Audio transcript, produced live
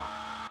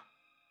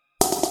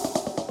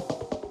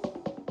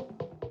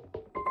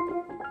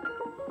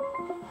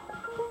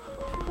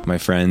my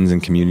friends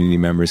and community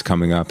members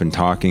coming up and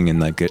talking, and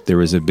like there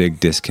was a big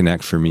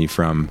disconnect for me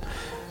from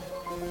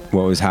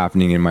what was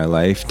happening in my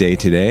life day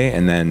to day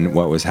and then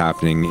what was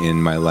happening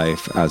in my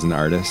life as an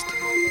artist.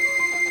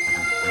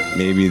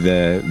 Maybe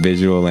the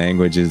visual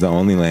language is the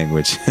only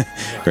language,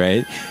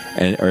 right?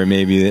 Or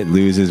maybe it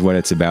loses what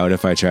it's about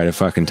if I try to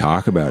fucking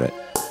talk about it.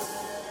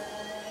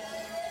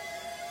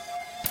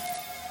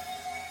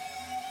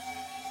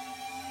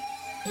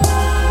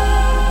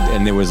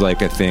 And there was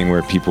like a thing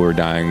where people were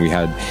dying. We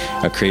had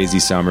a crazy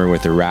summer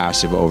with a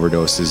rash of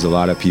overdoses. A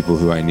lot of people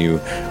who I knew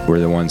were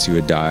the ones who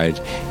had died.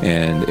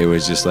 And it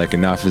was just like,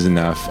 enough is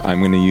enough. I'm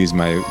going to use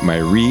my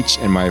reach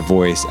and my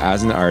voice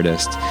as an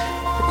artist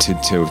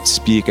to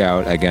speak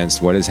out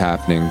against what is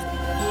happening.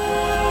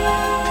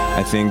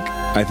 I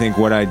think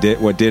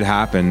what did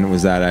happen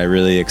was that I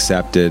really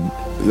accepted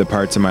the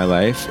parts of my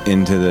life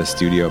into the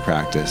studio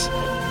practice.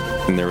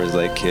 And there was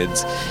like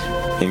kids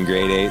in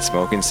grade 8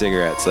 smoking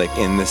cigarettes, like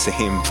in the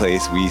same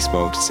place we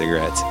smoked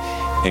cigarettes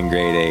in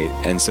grade 8.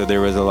 And so there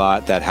was a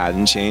lot that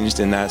hadn't changed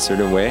in that sort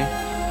of way.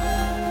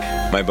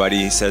 My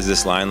buddy says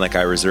this line, like,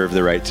 I reserve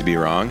the right to be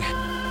wrong.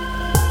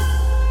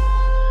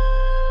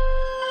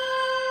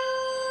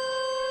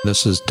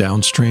 This is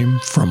Downstream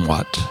from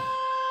what?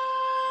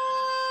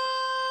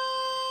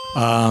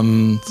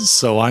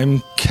 So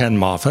I'm Ken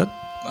Moffat.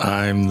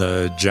 I'm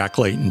the Jack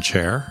Layton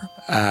Chair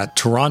at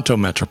Toronto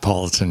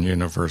Metropolitan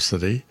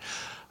University.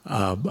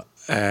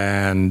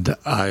 And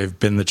I've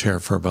been the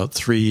chair for about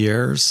 3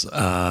 years,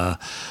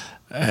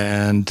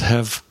 and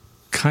have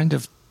kind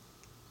of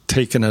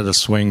taken it a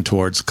swing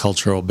towards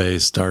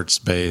cultural-based,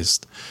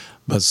 arts-based,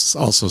 but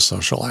also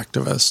social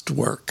activist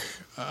work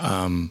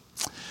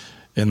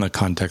in the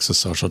context of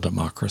social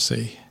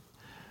democracy.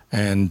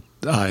 And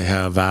I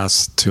have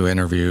asked to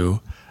interview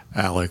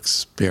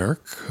Alex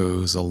Bierk,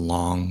 who's a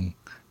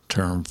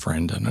long-term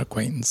friend and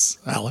acquaintance.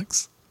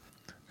 Alex?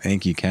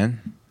 Thank you,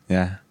 Ken.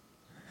 Yeah.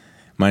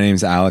 My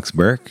name's Alex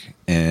Bierk,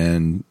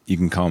 and you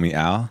can call me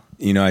Al.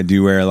 You know, I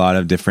do wear a lot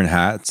of different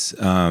hats.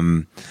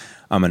 I'm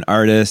an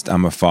artist.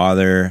 I'm a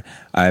father.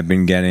 I've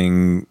been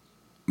getting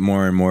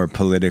more and more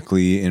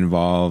politically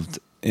involved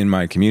in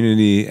my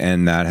community,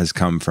 and that has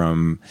come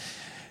from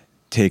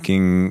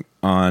taking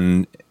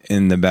on,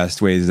 in the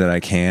best ways that I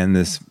can,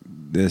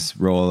 this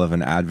role of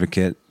an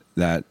advocate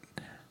that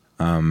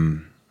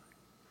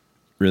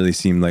really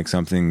seemed like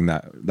something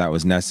that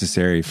was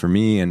necessary for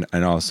me and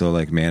also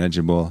like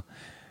manageable.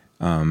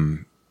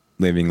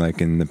 Living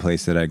like in the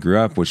place that I grew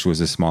up, which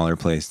was a smaller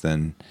place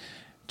than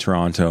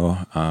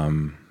Toronto.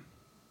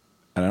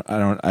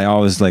 I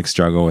always like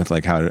struggle with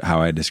like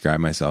how I describe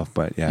myself,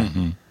 but yeah,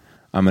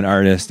 I'm an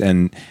artist,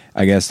 and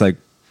I guess like,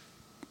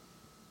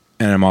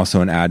 and I'm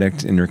also an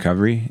addict in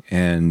recovery.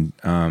 And,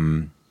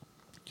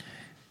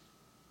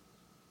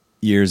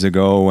 years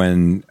ago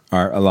when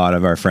a lot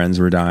of our friends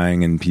were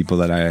dying and people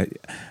that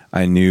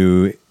I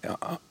knew,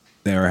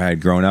 or had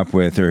grown up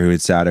with, or who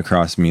had sat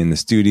across me in the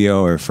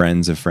studio, or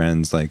friends of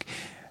friends, like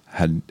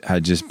had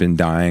just been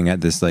dying at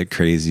this like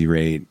crazy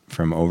rate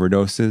from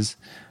overdoses.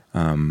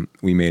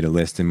 We made a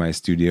list in my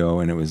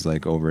studio, and it was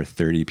like over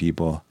 30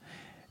 people.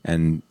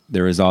 And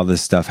there was all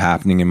this stuff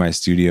happening in my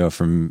studio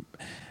from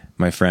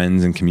my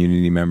friends and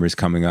community members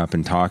coming up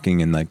and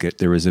talking. And like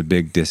there was a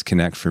big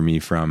disconnect for me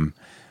from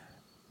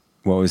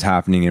what was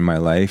happening in my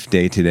life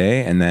day to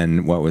day, and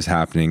then what was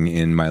happening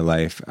in my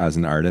life as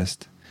an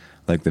artist.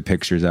 Like the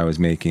pictures I was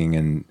making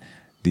and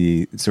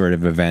the sort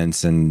of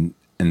events and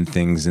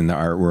things in the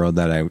art world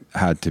that I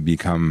had to be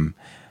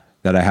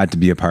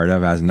a part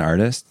of as an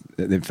artist,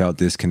 it felt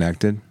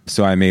disconnected.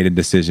 So I made a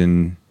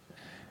decision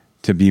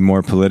to be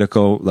more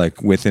political,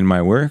 like within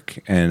my work,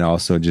 and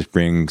also just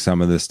bring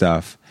some of the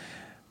stuff,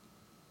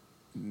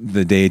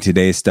 the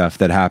day-to-day stuff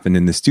that happened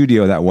in the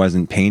studio that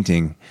wasn't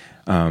painting.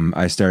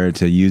 I started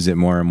to use it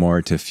more and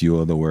more to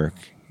fuel the work,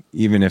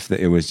 even if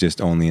it was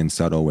just only in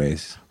subtle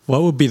ways.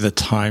 What would be the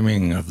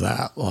timing of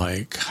that?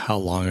 Like, how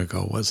long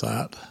ago was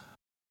that?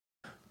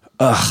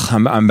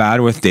 I'm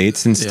bad with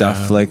dates and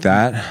stuff like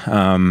that.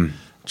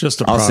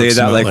 Just I'll say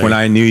that like when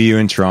I knew you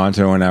in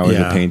Toronto, when I was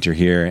a painter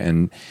here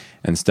and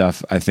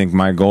stuff, I think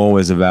my goal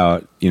was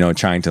about,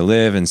 trying to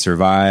live and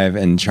survive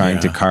and trying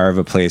to carve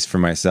a place for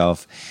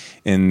myself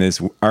in this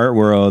art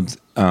world,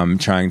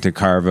 trying to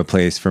carve a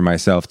place for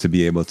myself to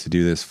be able to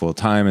do this full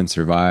time and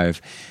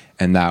survive.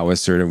 And that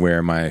was sort of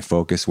where my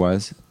focus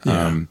was.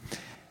 Yeah.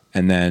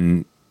 And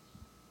then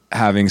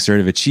having sort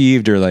of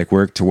achieved or like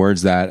worked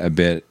towards that a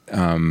bit,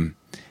 and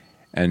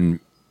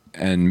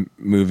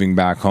moving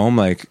back home,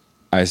 like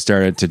I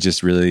started to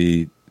just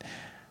really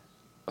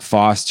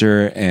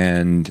foster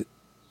and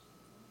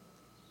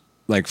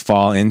like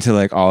fall into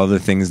like all of the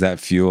things that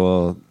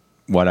fuel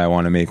what I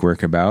want to make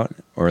work about,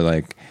 or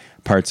like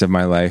parts of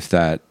my life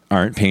that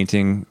aren't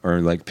painting or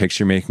like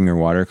picture making or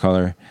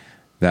watercolor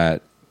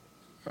that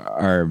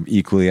are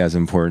equally as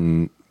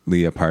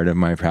importantly a part of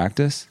my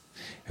practice.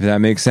 If that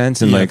makes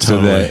sense. And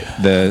totally.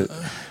 So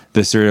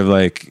the sort of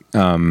like,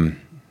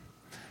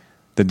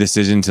 the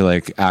decision to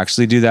like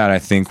actually do that, I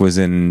think was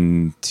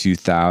in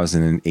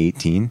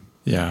 2018.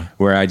 Yeah.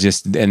 Where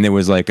and there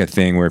was like a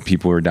thing where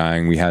people were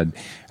dying. We had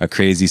a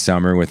crazy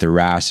summer with a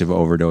rash of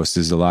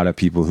overdoses. A lot of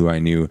people who I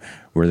knew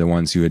were the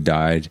ones who had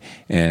died.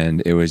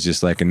 And it was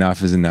just like,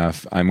 enough is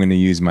enough. I'm going to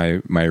use my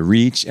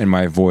reach and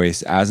my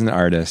voice as an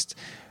artist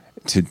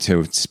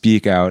to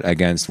speak out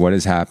against what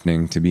is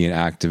happening, to be an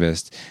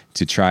activist,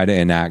 to try to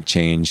enact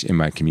change in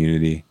my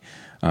community.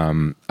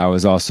 I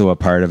was also a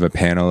part of a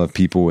panel of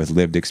people with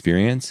lived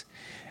experience.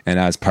 And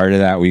as part of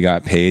that, we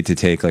got paid to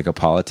take like a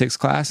politics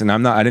class. And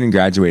I didn't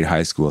graduate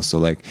high school. So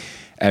like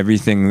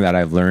everything that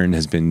I've learned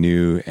has been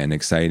new and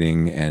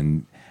exciting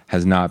and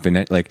has not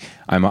been like,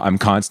 I'm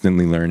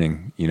constantly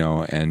learning,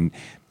 and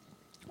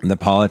the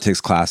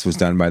politics class was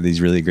done by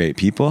these really great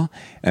people.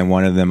 And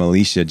one of them,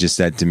 Alicia, just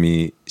said to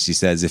me, she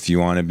says, if you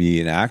want to be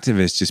an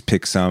activist, just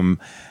pick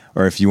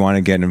or if you want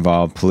to get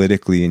involved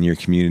politically in your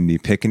community,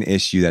 pick an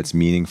issue that's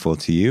meaningful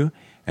to you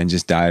and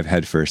just dive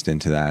headfirst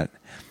into that.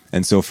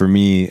 And so for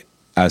me,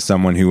 as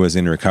someone who was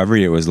in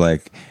recovery, it was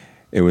like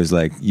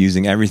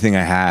using everything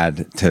I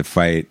had to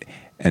fight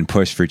and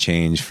push for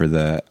change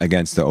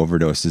against the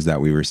overdoses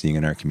that we were seeing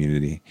in our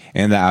community,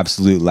 and the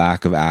absolute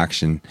lack of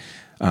action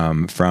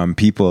from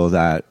people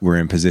that were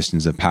in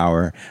positions of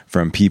power,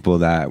 from people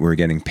that were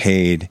getting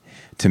paid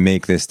to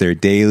make this their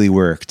daily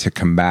work to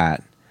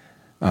combat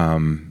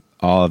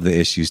all of the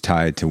issues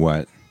tied to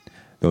what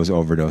those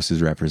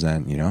overdoses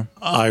represent,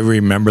 I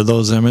remember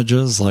those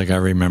images. Like I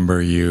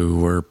remember you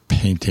were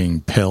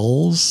painting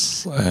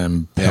pills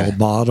and pill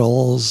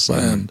bottles,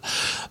 and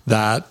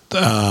that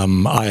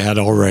I had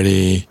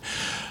already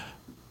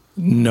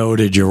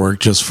noted your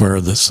work just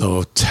for the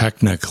so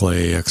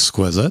technically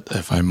exquisite,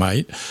 if I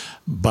might.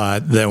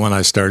 But then when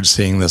I started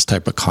seeing this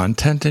type of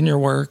content in your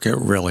work, it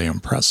really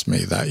impressed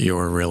me that you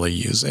were really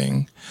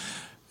using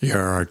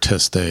your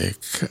artistic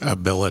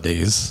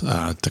abilities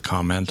to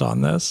comment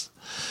on this.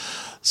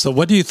 So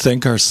what do you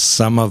think are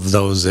some of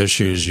those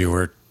issues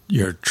you're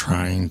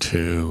trying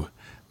to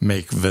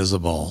make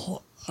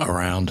visible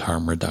around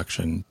harm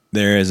reduction?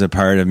 There is a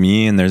part of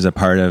me, and there's a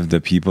part of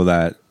the people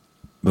that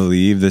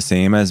believe the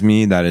same as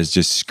me that is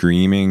just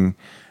screaming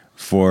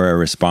for a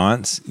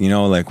response.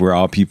 Like we're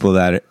all people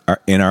that are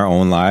in our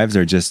own lives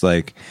are just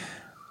like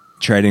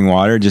treading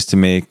water just to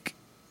make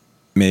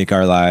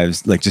our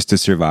lives, like just to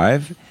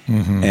survive.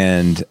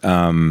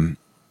 Mm-hmm.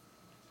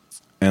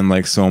 And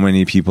like so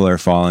many people are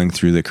falling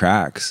through the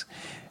cracks.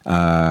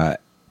 And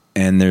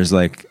there's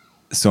like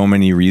so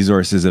many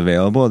resources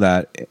available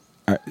that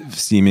are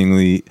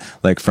seemingly,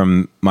 like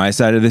from my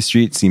side of the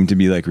street, seem to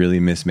be like really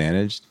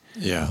mismanaged.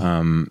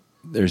 Yeah.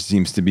 There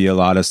seems to be a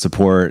lot of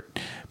support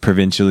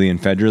provincially and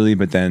federally,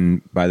 but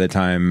then by the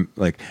time,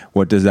 like,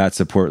 what does that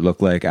support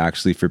look like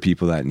actually for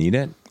people that need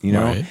it?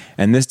 Right.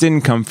 And this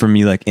didn't come from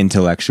me like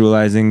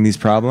intellectualizing these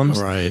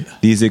problems. Right.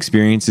 These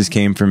experiences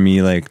came from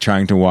me like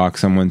trying to walk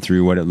someone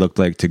through what it looked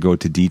like to go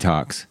to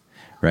detox,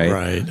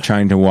 right?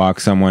 Trying to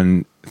walk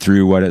someone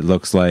through what it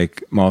looks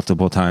like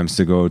multiple times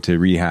to go to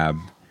rehab,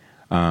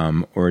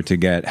 or to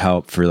get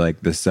help for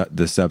like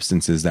the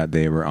substances that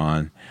they were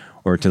on,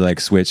 or to like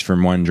switch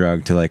from one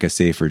drug to like a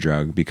safer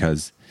drug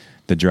because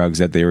the drugs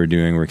that they were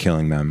doing were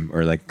killing them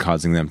or like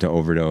causing them to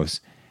overdose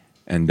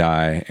and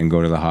die and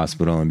go to the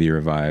hospital and be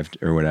revived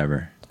or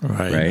whatever.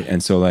 Right.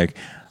 And so like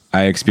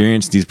I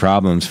experienced these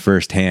problems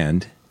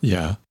firsthand.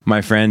 Yeah.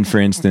 My friend, for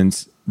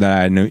instance,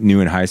 that I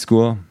knew in high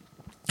school,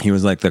 he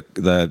was like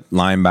the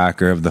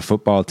linebacker of the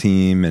football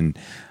team, and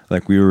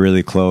like we were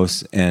really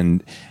close.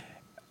 And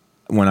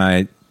when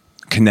I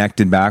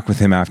connected back with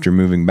him after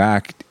moving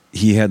back,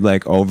 he had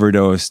like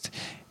overdosed,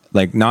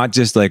 like not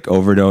just like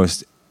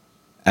overdosed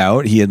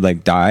out, he had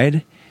like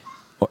died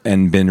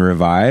and been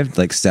revived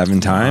like 7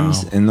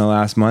 times in the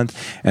last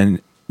month. And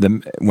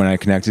when I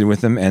connected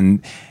with him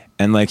and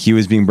like he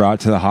was being brought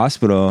to the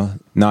hospital,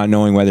 not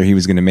knowing whether he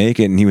was going to make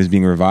it, and he was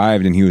being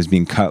revived and he was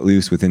being cut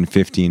loose within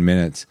 15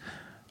 minutes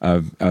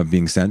of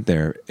being sent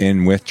there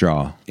in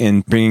withdrawal.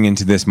 And bringing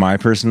into this my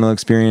personal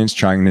experience,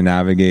 trying to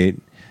navigate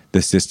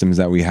the systems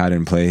that we had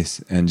in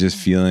place and just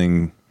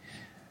feeling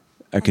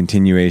a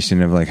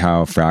continuation of like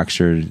how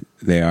fractured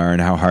they are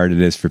and how hard it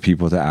is for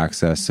people to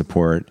access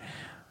support,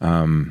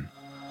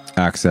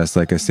 access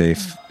like a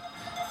safe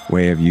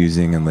way of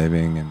using and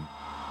living.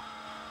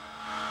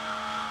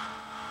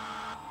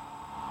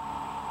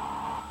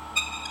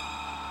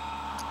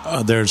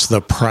 And there's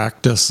the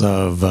practice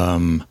of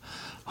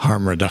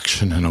harm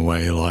reduction in a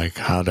way, like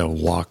how to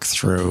walk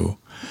through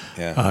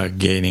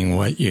gaining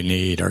what you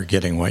need or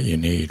getting what you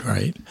need,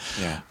 right?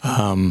 Yeah.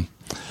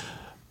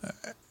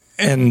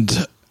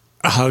 And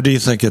how do you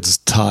think it's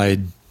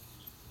tied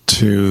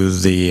to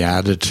the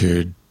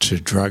attitude to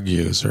drug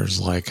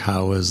users? Like,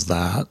 how is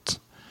that,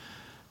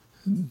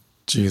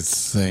 do you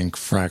think,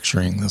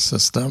 fracturing the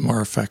system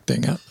or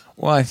affecting it?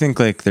 Well, I think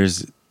like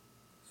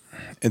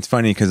it's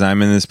funny because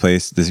I'm in this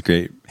place,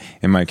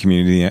 in my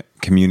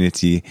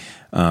community.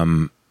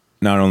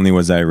 Not only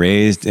was I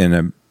raised in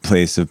a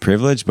place of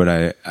privilege, but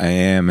I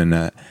am in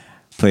a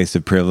place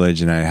of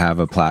privilege, and I have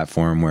a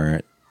platform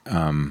where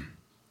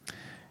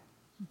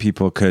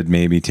people could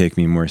maybe take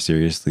me more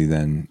seriously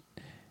than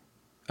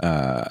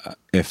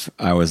if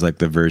I was like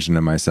the version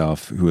of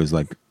myself who was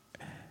like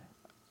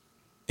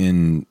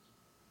in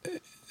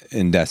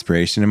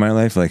desperation in my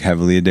life, like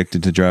heavily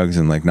addicted to drugs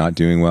and like not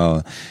doing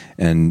well.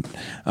 And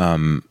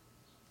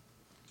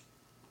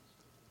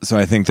so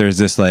I think there's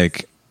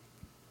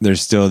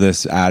still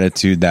this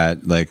attitude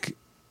that like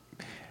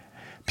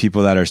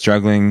people that are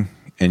struggling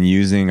and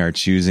using are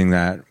choosing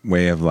that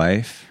way of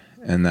life,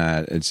 and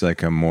that it's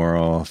like a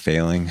moral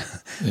failing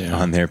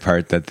on their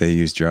part that they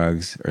use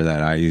drugs, or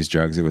that I use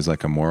drugs. It was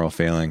like a moral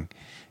failing,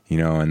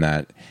 and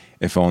that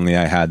if only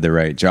I had the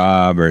right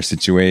job or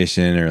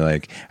situation, or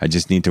like I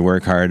just need to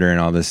work harder and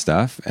all this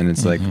stuff. And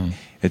it's like,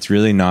 it's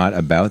really not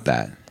about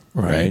that.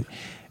 Right.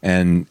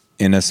 And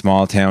in a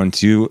small town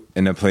too,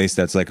 in a place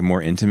that's like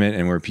more intimate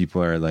and where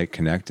people are like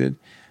connected,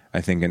 I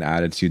think an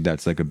attitude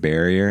that's like a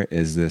barrier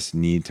is this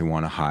need to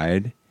want to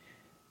hide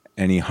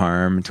any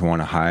harm, to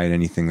want to hide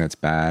anything that's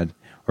bad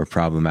or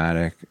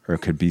problematic, or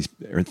could be,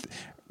 or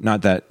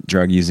not that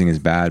drug using is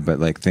bad, but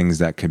like things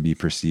that could be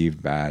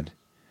perceived bad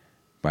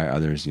by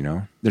others.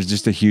 There's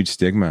just a huge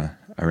stigma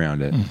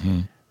around it.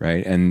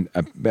 Right. And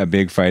a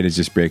big fight is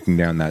just breaking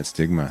down that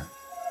stigma.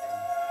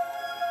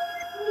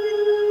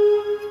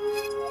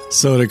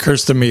 So it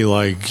occurs to me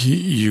like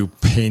you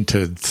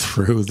painted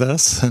through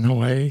this in a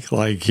way,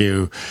 like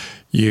you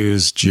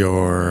used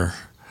your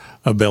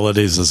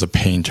abilities as a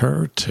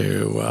painter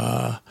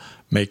to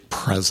make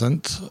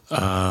present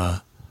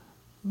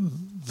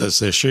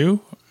this issue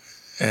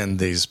and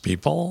these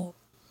people.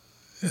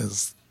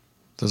 Does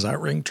that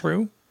ring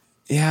true?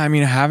 Yeah, I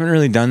mean, I haven't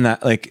really done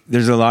that. Like,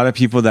 there's a lot of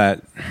people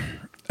that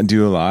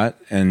do a lot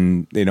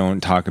and they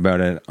don't talk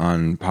about it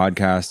on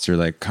podcasts, or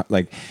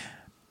like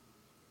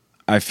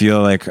I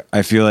feel like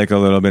a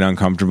little bit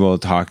uncomfortable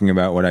talking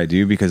about what I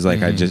do, because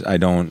like I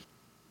don't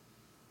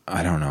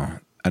know.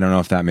 I don't know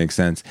if that makes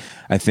sense.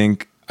 I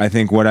think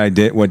what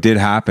did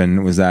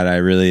happen was that I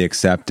really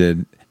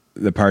accepted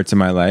the parts of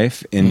my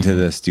life into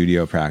the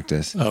studio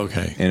practice.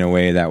 Okay. In a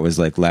way that was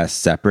like less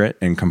separate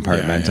and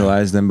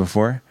compartmentalized than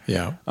before.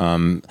 Yeah.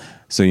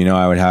 So,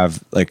 I would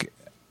have like,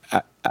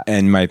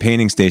 in my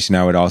painting station,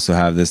 I would also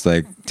have this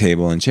like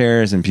table and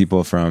chairs, and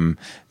people from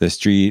the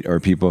street, or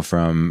people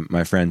from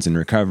my friends in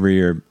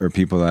recovery, or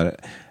people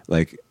that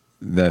like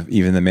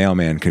even the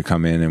mailman could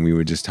come in, and we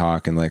would just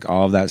talk, and like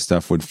all of that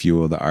stuff would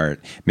fuel the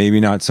art. Maybe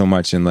not so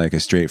much in like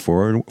a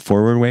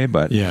forward way,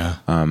 but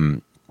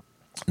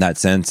that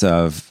sense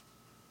of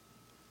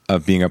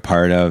being a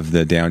part of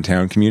the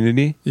downtown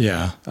community.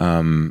 Yeah.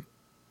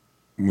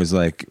 Was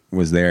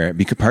there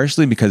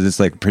partially because it's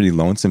like pretty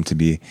lonesome to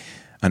be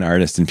an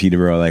artist in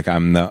Peterborough. Like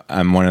I'm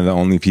one of the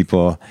only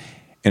people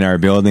in our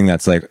building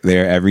that's like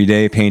there every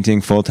day painting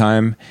full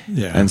time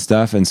and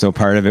stuff. And so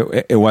part of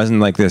it wasn't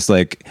like this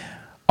like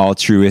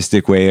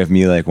altruistic way of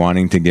me like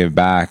wanting to give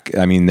back.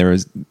 I mean, there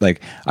was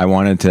like, I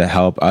wanted to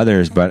help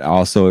others, but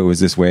also it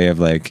was this way of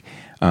like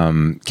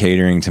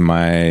catering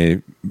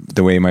to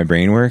the way my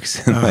brain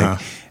works.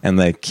 And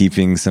like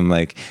keeping some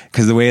like,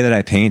 because the way that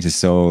I paint is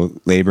so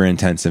labor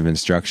intensive and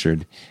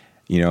structured,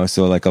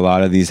 so like a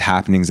lot of these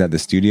happenings at the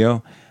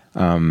studio,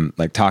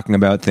 like talking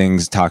about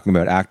things, talking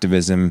about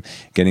activism,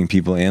 getting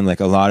people in, like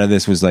a lot of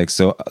this was like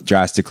so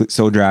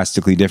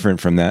drastically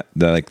different from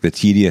the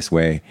tedious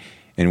way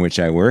in which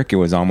I work. It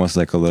was almost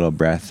like a little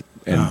breath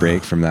and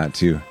break from that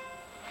too.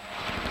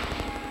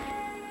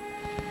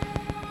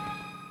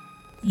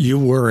 You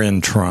were in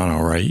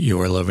Toronto, right? You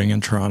were living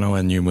in Toronto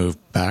and you moved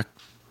back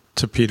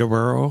to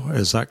Peterborough.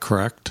 Is that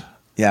correct?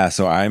 Yeah.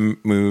 So I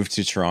moved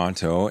to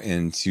Toronto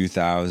in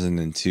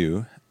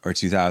 2002 or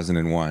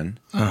 2001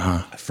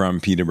 from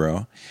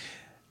Peterborough.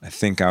 I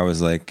think I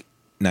was like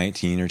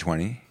 19 or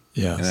 20.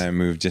 Yes. And I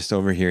moved just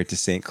over here to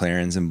St.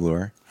 Clarence and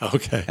Bloor.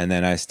 Okay. And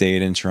then I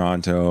stayed in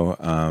Toronto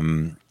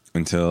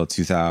until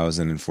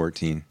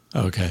 2014.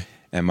 Okay.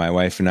 And my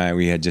wife and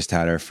we had just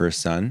had our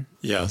first son.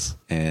 Yes.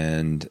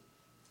 And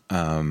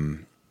I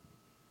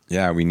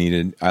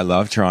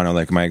love Toronto.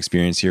 Like my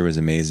experience here was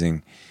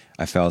amazing.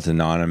 I felt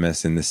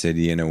anonymous in the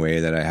city in a way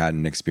that I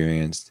hadn't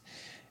experienced.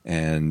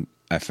 And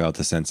I felt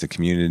a sense of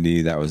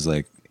community that was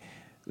like,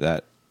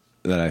 that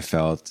I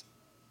felt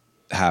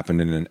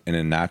happened in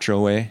a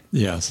natural way.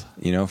 Yes.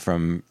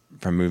 From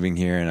moving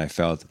here. And I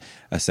felt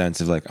a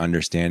sense of like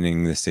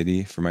understanding the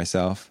city for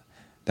myself.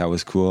 That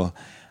was cool.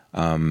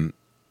 And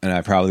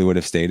I probably would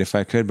have stayed if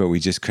I could, but we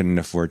just couldn't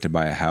afford to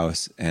buy a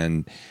house.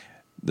 And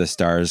the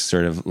stars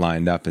sort of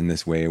lined up in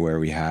this way where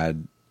we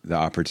had the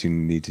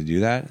opportunity to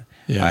do that.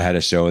 Yeah. I had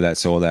a show that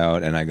sold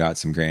out and I got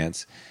some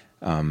grants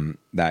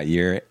that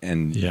year,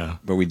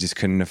 but we just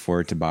couldn't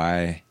afford to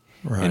buy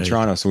in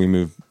Toronto. So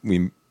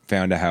we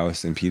found a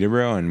house in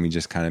Peterborough, and we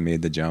just kind of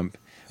made the jump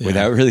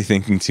without really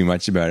thinking too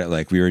much about it.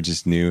 Like we were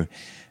just new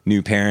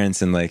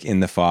parents and like in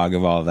the fog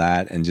of all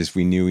that, and just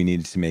we knew we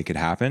needed to make it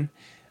happen.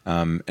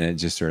 And it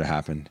just sort of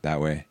happened that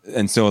way.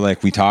 And so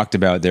like we talked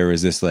about, there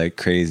was this like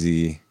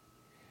crazy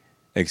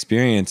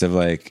experience of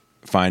like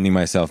finding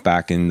myself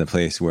back in the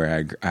place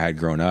where I had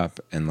grown up,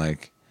 and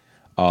like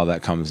all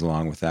that comes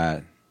along with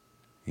that,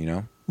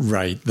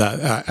 Right.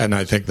 That, and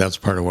I think that's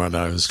part of what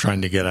I was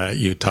trying to get at.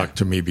 You talked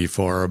to me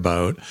before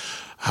about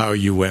how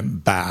you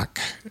went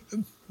back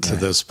to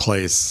this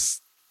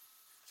place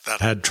that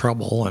had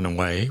trouble in a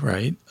way,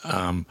 right?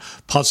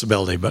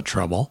 Possibility, but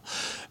trouble.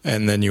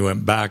 And then you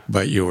went back,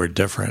 but you were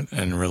different,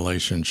 and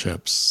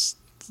relationships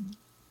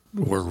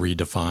were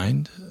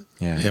redefined.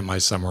 Yeah. Am I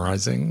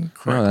summarizing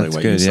correctly that's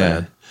what good, you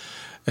said? yeah.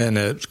 And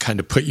it kind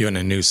of put you in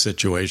a new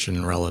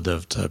situation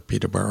relative to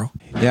Peterborough.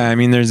 Yeah, I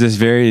mean, there's this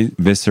very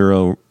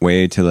visceral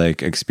way to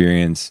like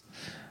experience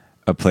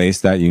a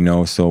place that you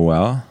know so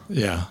well.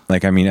 Yeah.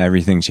 Like, I mean,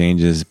 everything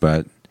changes,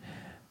 but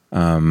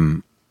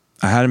I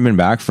hadn't been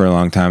back for a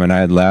long time, and I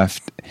had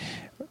left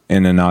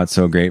in a not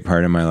so great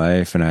part of my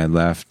life, and I had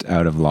left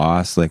out of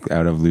loss, like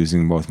out of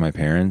losing both my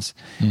parents.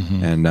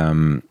 Mm-hmm.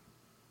 And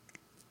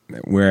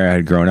where I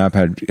had grown up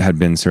had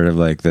been sort of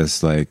like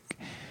this like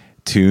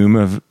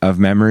tomb of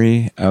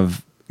memory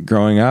of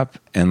growing up,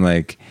 and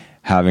like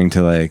having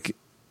to like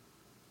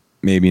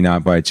maybe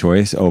not by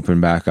choice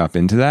open back up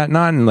into that,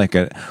 not in like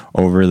a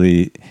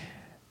overly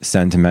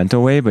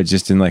sentimental way, but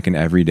just in like an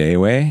everyday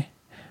way,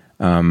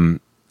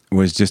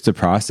 was just a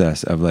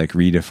process of like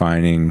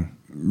redefining,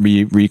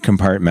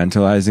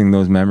 recompartmentalizing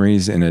those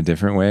memories in a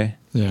different way.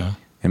 Yeah.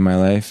 In my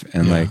life,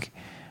 and like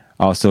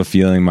also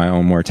feeling my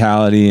own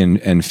mortality,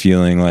 and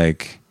feeling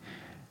like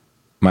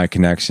my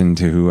connection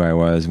to who I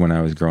was when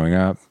I was growing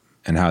up,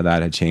 and how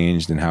that had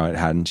changed and how it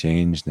hadn't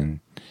changed, and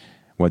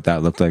what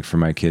that looked like for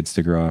my kids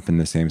to grow up in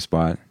the same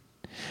spot.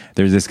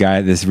 There's this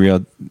guy, this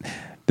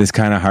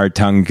kind of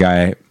hard-tongued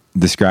guy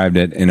described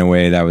it in a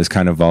way that was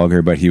kind of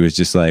vulgar, but he was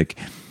just like,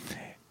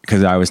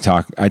 because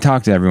I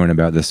talk to everyone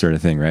about this sort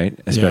of thing, right?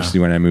 Especially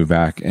when I moved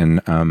back,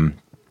 and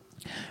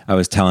I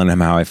was telling him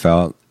how I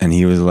felt, and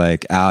he was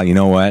like, Al, you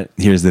know what?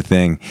 Here's the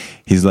thing.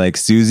 He's like,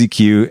 Susie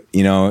Q,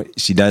 you know,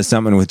 she does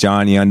something with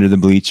Johnny under the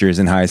bleachers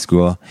in high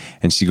school,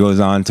 and she goes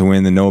on to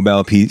win the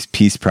Nobel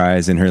Peace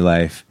Prize in her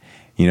life.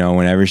 You know,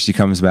 whenever she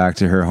comes back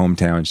to her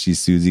hometown, she's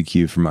Susie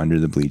Q from under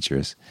the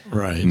bleachers.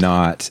 Right.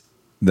 Not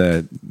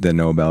the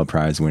Nobel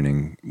Prize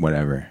winning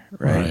whatever,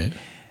 right?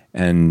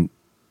 And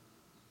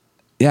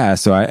yeah,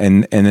 so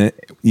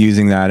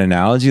using that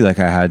analogy, like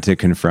I had to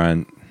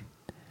confront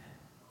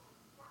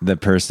the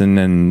person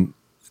and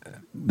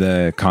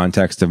the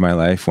context of my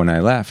life when I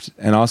left.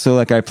 And also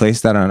like I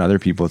placed that on other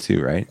people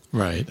too, right?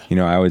 Right. You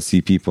know, I would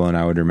see people and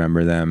I would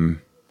remember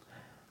them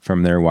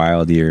from their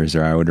wild years,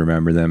 or I would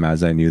remember them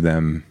as I knew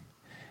them,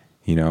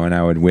 you know, and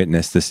I would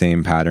witness the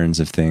same patterns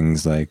of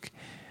things. Like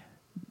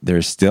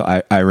there's still,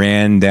 I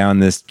ran down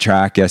this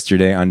track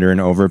yesterday under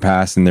an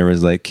overpass, and there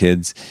was like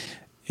kids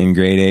in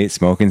grade 8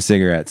 smoking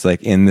cigarettes,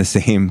 like in the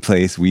same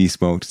place we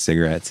smoked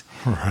cigarettes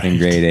in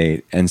grade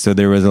 8. And so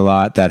there was a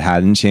lot that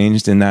hadn't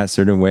changed in that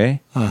sort of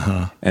way.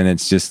 And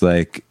it's just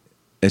like,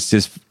 it's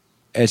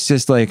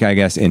just like, I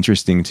guess,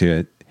 interesting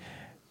to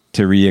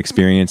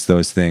re-experience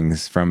those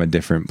things from a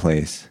different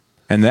place.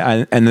 And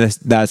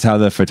that's how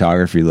the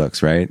photography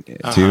looks, right?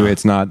 Too.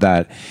 It's not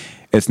that,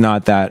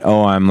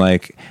 oh, I'm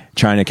like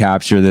trying to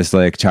capture this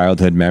like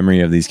childhood memory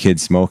of these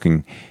kids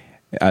smoking,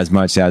 as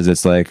much as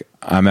it's like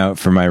I'm out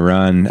for my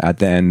run at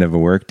the end of a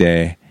work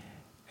day,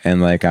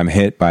 and like I'm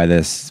hit by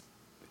this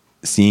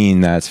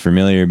scene that's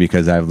familiar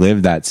because I've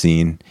lived that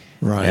scene,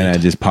 right? And I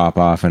just pop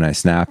off and I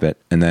snap it,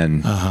 and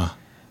then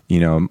you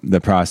know,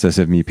 the process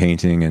of me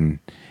painting and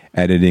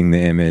editing the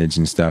image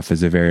and stuff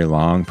is a very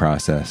long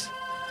process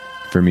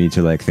for me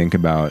to like think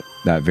about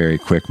that very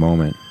quick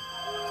moment.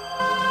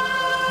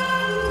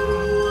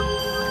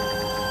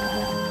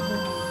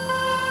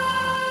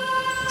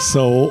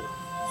 So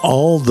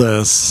all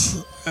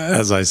this,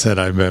 as I said,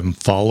 I've been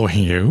following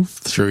you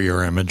through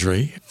your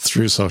imagery,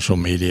 through social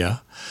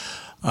media.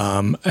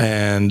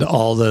 And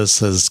all this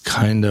has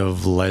kind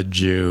of led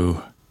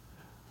you,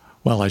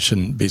 well, I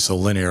shouldn't be so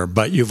linear,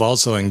 but you've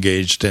also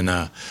engaged in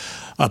a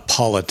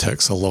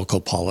politics, a local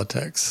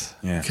politics.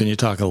 Yeah. Can you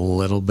talk a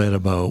little bit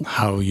about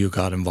how you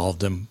got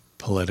involved in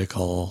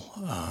political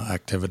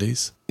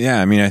activities?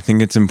 Yeah, I mean, I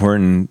think it's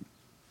important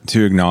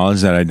to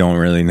acknowledge that I don't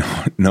really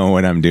know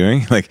what I'm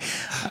doing. Like,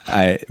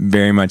 I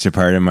very much a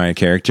part of my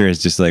character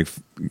is just like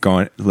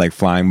going, like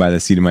flying by the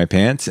seat of my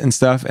pants and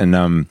stuff.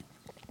 And,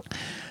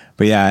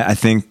 but yeah, I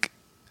think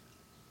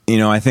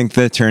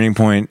the turning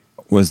point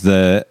was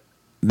the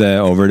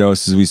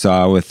overdoses we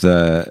saw with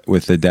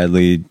the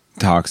deadly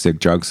toxic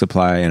drug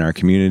supply in our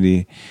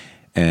community,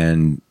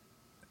 and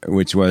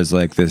which was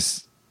like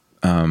this,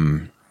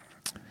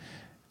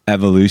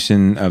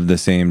 evolution of the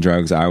same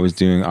drugs I was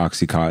doing,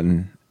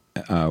 Oxycontin,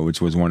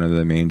 which was one of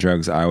the main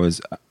drugs I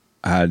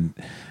had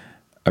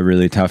a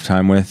really tough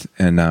time with.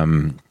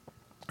 And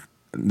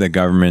the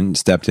government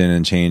stepped in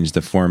and changed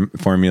the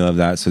formula of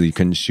that so that you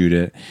couldn't shoot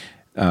it.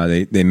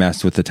 They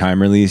messed with the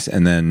time release,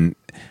 and then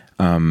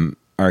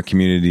our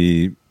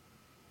community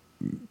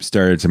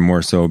started to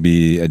more so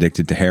be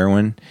addicted to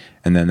heroin,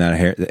 and then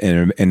that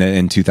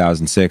in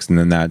 2006, and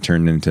then that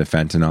turned into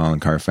fentanyl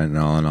and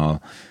carfentanil and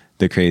all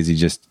the crazy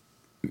just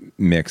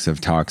mix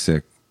of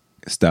toxic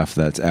stuff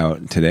that's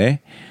out today.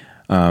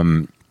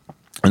 And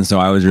so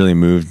I was really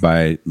moved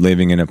by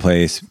living in a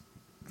place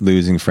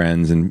losing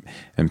friends and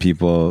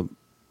people,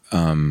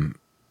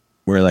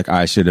 where like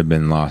I should have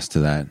been lost to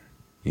that,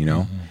 you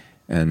know,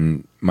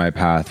 and my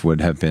path would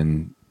have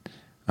been,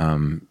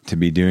 to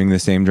be doing the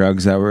same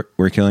drugs that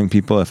were killing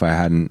people if I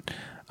hadn't,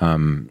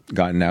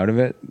 gotten out of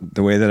it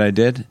the way that I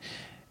did.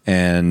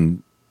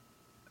 And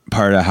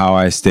part of how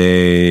I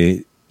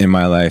stay in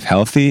my life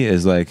healthy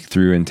is like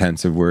through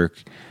intensive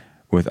work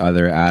with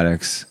other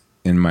addicts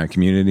in my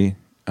community.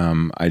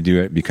 I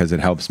do it because it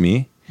helps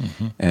me,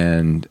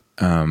 and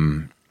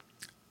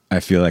I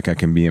feel like I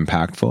can be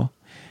impactful,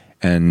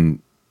 and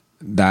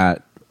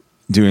that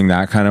doing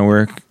that kind of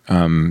work,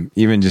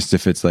 even just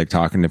if it's like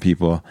talking to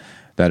people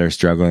that are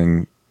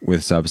struggling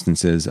with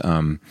substances,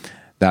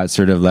 that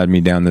sort of led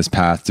me down this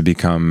path to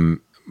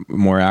become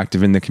more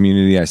active in the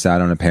community. I sat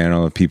on a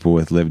panel of people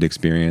with lived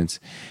experience,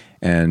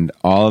 and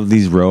all of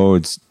these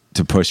roads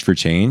to push for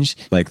change,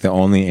 like the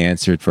only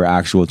answer for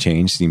actual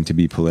change seemed to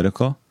be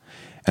political.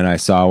 And I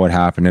saw what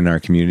happened in our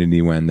community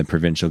when the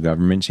provincial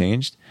government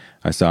changed.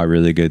 I saw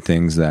really good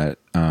things that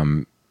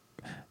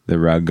the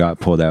rug got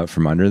pulled out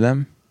from under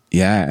them.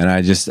 Yeah, and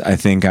I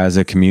think as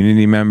a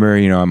community member,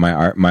 you know,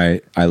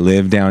 I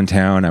live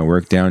downtown, I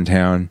work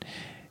downtown,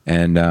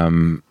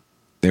 and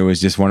it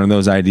was just one of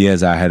those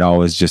ideas I had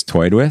always just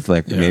toyed with,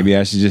 like maybe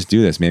I should just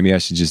do this, maybe I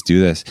should just do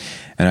this,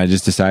 and I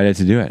just decided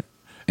to do it.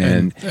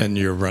 And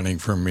you're running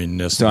for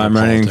municipal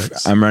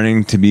politics. I'm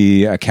running to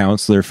be a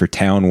counselor for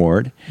Town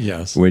Ward.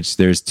 Yes. Which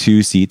there's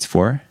 2 seats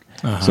for.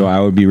 So I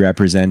would be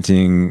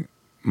representing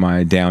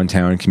my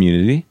downtown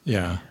community.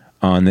 Yeah.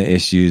 On the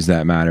issues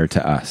that matter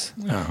to us.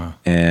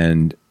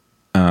 And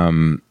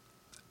I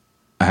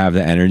have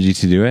the energy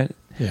to do it.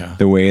 Yeah.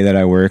 The way that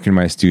I work in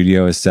my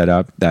studio is set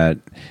up that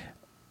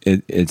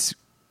it's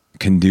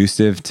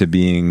conducive to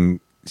being,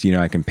 you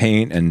know, I can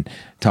paint and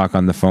talk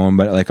on the phone,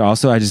 but like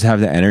also I just have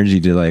the energy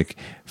to like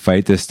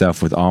fight this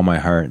stuff with all my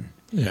heart.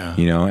 Yeah.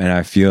 You know, and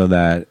I feel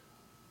that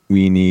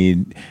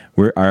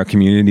our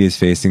community is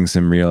facing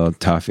some real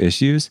tough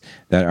issues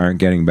that aren't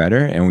getting better,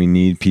 and we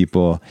need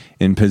people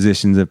in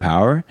positions of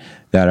power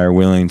that are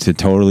willing to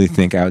totally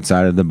think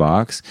outside of the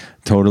box,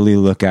 totally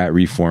look at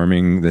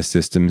reforming the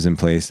systems in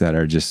place that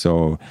are just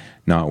so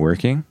not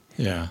working.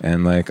 Yeah.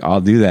 And like,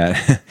 I'll do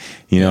that,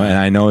 you know, and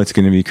I know it's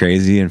going to be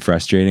crazy and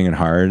frustrating and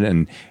hard,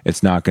 and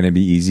it's not going to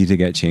be easy to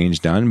get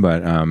change done,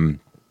 but I'm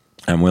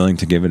willing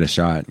to give it a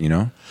shot, you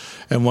know?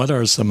 And what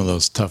are some of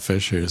those tough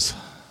issues?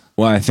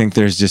 Well, I think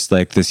there's just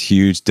like this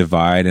huge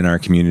divide in our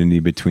community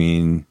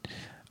between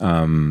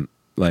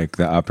like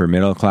the upper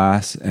middle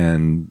class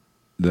and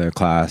the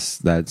class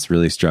that's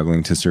really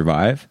struggling to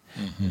survive.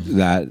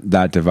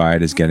 That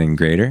divide is getting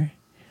greater.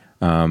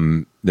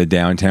 The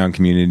downtown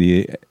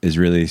community is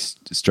really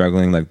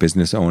struggling, like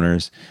business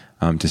owners,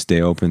 to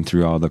stay open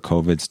through all the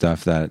COVID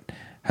stuff that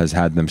has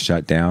had them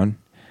shut down.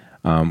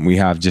 We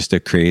have just a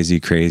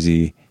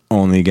crazy,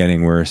 only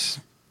getting worse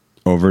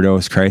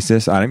overdose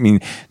crisis. I don't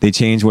mean they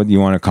change what you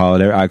want to call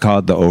it. I call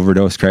it the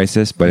overdose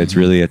crisis, but it's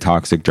really a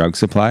toxic drug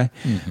supply.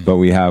 But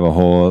we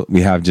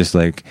have just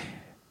like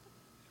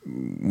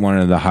one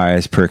of the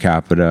highest per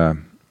capita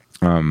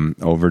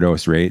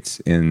overdose rates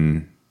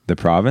in the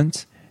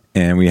province.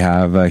 And we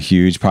have a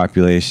huge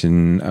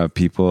population of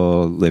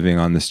people living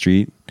on the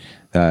street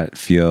that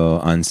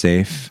feel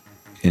unsafe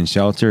in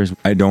shelters.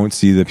 I don't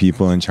see the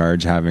people in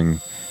charge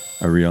having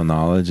a real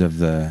knowledge of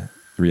the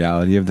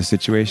reality of the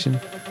situation.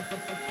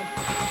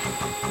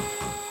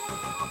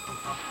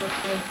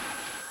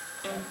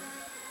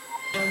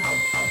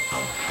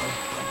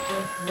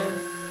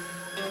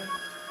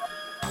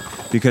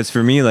 Because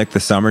for me, like the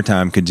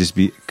summertime could just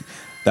be,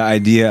 the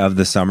idea of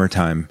the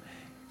summertime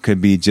could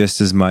be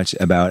just as much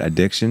about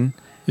addiction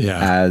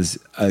as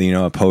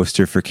a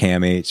poster for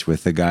Cam H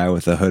with the guy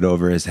with a hood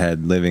over his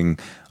head living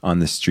on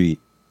the street.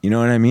 You know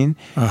what I mean?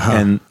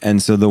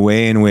 And so the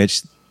way in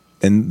which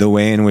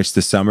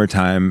the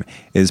summertime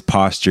is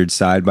postured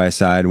side by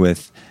side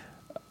with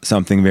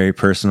something very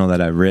personal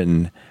that I've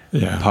written,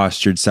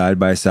 postured side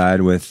by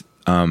side with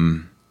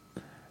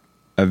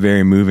a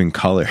very moving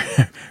color,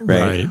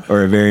 right?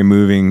 Or a very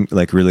moving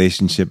like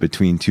relationship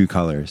between two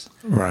colors,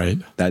 right?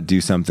 That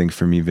do something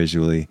for me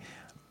visually,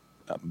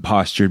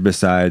 postured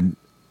beside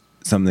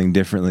something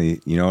differently,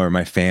 you know, or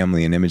my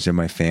family, an image of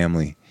my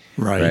family,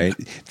 right?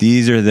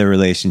 These are the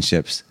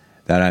relationships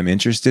that I'm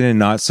interested in,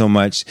 not so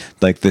much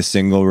like the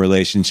single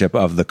relationship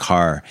of the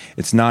car.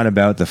 It's not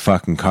about the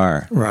fucking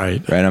car,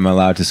 right? I'm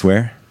allowed to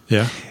swear.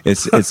 Yeah,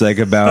 it's like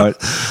about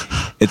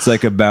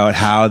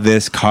how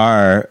this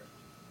car,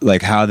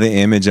 like how the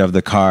image of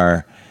the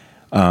car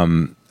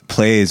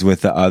plays with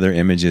the other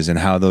images, and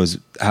how the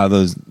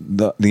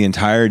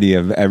entirety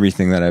of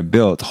everything that I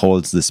built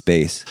holds the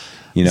space,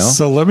 you know?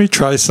 So let me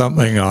try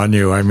something on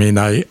you. I mean,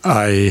 I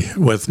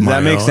with my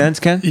Does that make sense,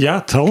 Ken?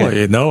 Yeah,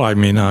 totally. Okay. No, I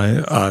mean,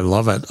 I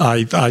love it.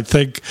 I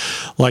think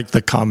like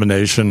the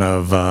combination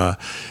of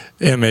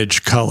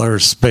image, color,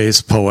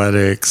 space,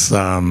 poetics,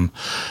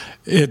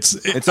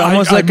 it's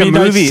almost like a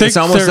movie. It's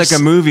almost like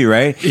a movie,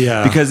 right?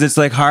 Yeah. Because it's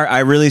like hard. I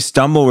really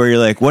stumble where you're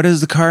like, what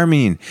does the car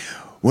mean?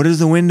 what does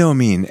the window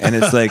mean? And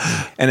it's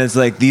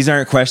like, these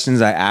aren't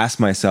questions I ask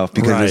myself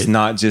because Right. it's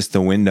not just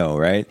the window,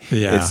 right?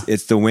 Yeah.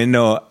 It's the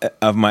window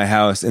of my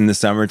house in the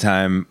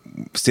summertime,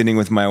 sitting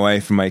with my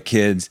wife and my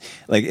kids.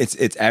 Like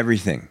it's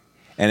everything.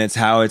 And it's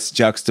how it's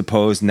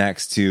juxtaposed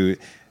next to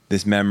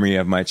this memory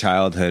of my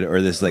childhood,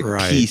 or this like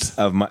Right. piece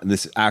of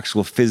this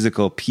actual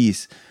physical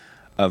piece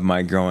of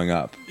my growing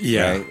up.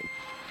 Yeah. Right?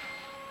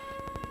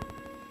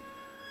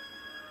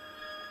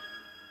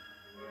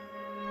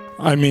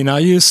 I mean, I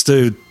used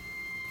to,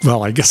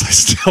 well, I guess I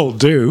still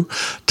do,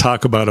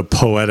 talk about a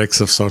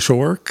poetics of social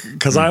work,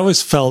 because I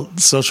always felt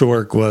social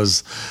work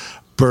was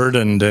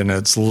burdened in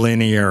its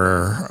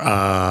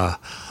linear,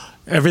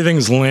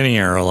 everything's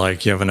linear.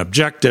 Like you have an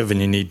objective and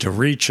you need to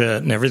reach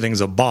it, and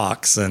everything's a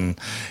box, and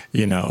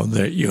you know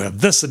that you have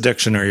this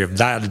addiction or you have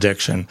that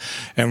addiction,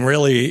 and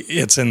really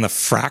it's in the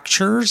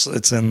fractures,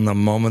 it's in the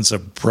moments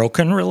of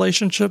broken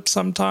relationships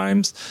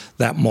sometimes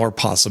that more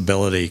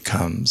possibility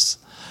comes.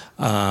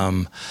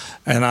 And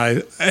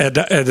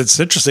it's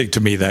interesting to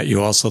me that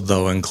you also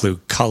though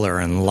include color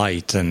and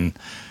light and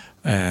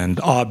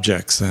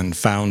objects and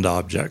found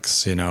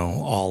objects, you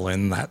know, all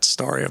in that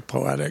story of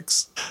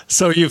poetics.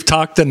 So you've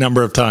talked a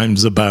number of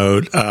times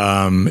about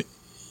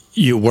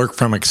you work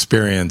from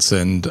experience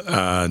and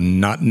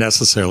not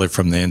necessarily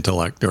from the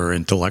intellect or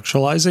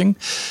intellectualizing.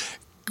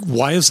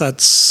 Why is that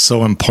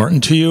so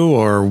important to you,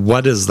 or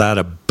what is that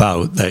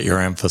about that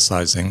you're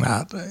emphasizing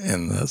that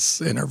in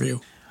this interview?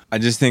 I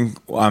just think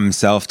I'm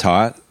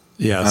self-taught.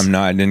 Yes.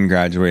 I didn't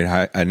graduate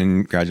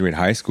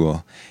high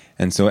school.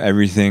 And so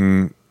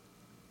everything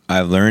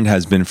I've learned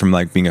has been from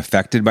like being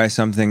affected by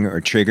something or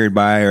triggered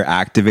by or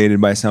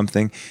activated by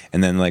something,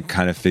 and then like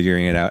kind of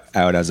figuring it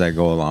out as I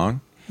go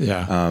along.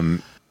 Yeah.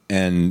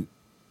 And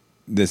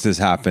this has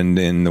happened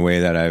in the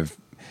way that I've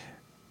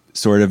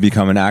sort of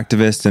become an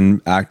activist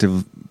and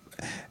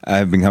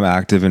I've become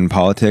active in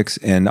politics,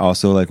 and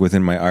also like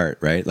within my art,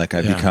 right? Like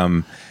I've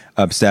become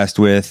obsessed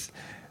with,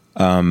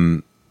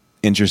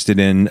 interested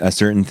in a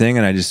certain thing,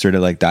 and I just sort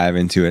of like dive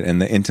into it,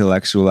 and the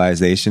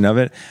intellectualization of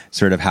it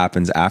sort of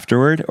happens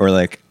afterward or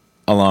like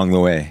along the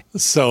way.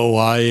 So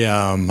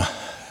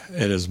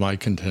it is my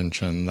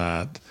contention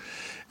that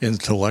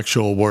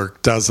intellectual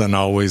work doesn't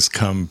always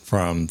come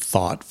from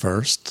thought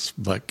first,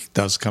 but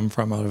does come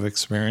from out of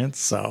experience.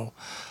 So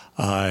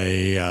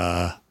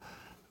I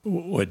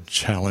would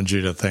challenge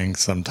you to think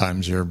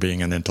sometimes you're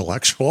being an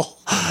intellectual,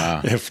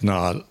 if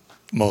not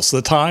most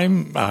of the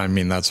time. I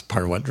mean, that's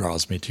part of what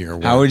draws me to your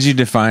work. How would you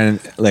define,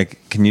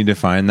 like, can you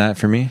define that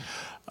for me?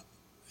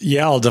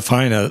 Yeah, I'll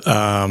define it.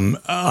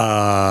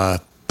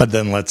 But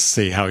then let's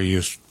see how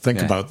you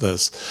think about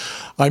this.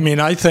 I mean,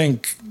 I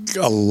think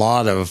a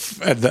lot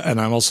of, and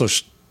I'm also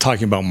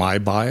talking about my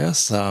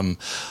bias.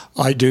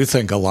 I do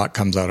think a lot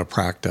comes out of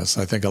practice.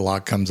 I think a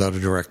lot comes out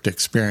of direct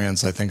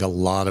experience. I think a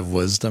lot of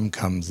wisdom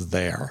comes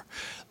there.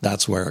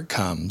 That's where it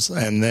comes.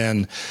 And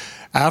then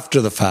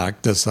after the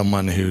fact, as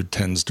someone who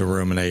tends to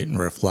ruminate and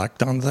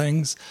reflect on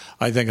things,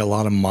 I think a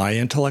lot of my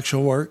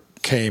intellectual work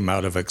came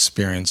out of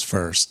experience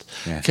first.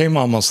 Yeah. Came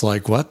almost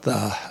like, what's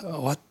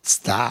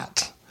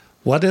that?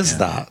 What is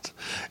that?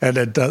 And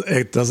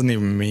it doesn't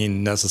even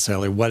mean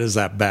necessarily what is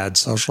that bad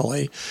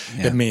socially.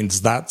 Yeah. It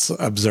means that's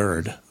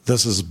absurd.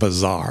 This is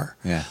bizarre.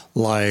 Yeah.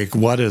 Like,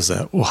 what is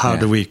it? Well, how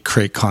do we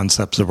create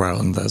concepts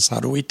around this? How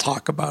do we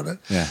talk about it?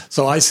 Yeah.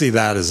 So I see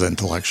that as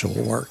intellectual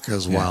work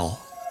as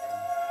well.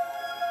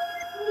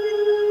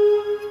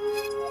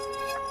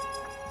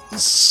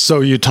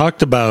 So you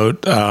talked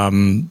about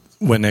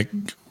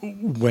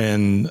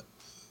when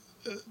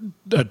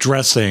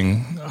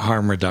addressing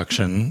harm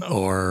reduction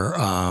or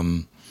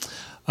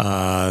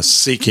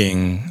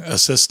seeking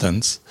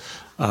assistance,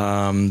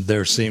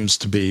 there seems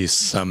to be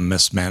some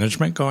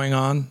mismanagement going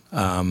on,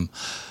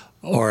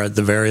 or at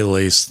the very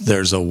least,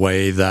 there's a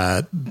way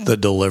that the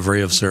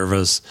delivery of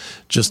service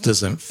just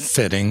isn't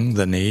fitting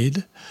the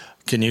need.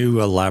 Can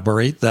you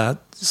elaborate that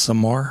some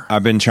more?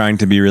 I've been trying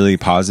to be really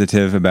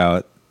positive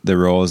about the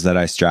roles that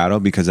I straddle,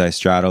 because I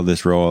straddle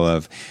this role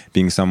of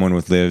being someone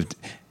with lived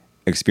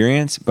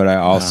experience, but I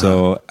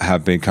also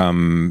have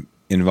become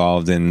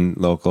involved in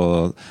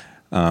local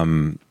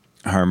harm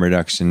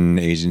reduction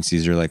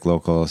agencies, or like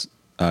local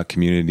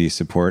community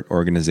support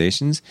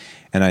organizations.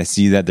 And I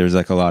see that there's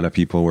like a lot of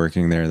people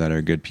working there that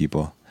are good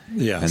people.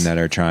 Yes. And that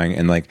are trying,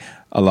 and like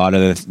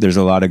there's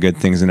a lot of good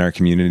things in our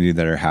community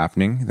that are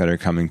happening, that are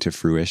coming to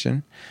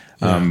fruition.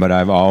 But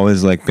I've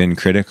always like been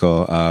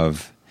critical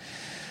of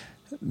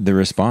the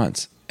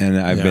response, and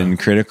I've been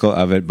critical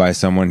of it by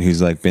someone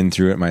who's like been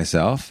through it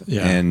myself,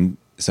 and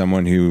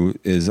someone who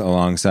is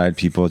alongside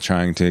people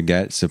trying to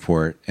get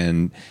support,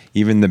 and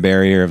even the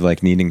barrier of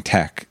like needing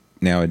tech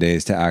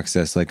nowadays to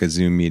access like a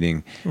Zoom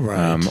meeting,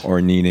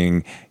 or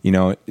needing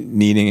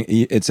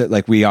it's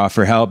like we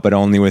offer help, but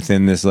only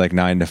within this like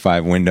 9 to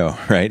 5 window,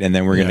 right? And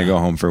then we're going to go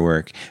home for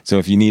work. So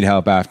if you need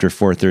help after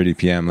 4:30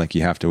 p.m., like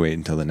you have to wait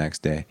until the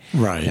next day,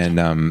 right?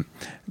 And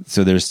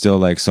so there's still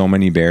like so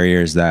many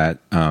barriers that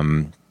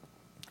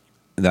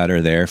that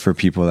are there for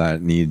people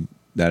that need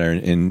that are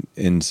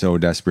in so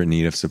desperate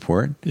need of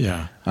support.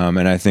 Yeah.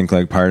 And I think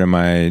like part of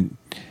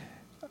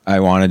I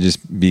want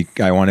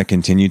to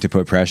continue to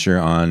put pressure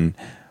on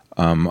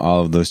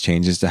all of those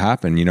changes to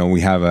happen. You know,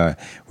 we have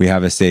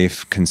a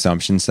safe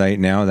consumption site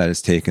now that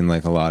has taken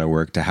like a lot of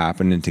work to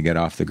happen and to get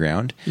off the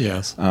ground.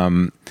 Yes.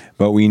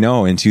 But we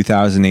know in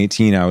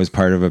 2018, I was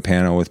part of a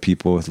panel with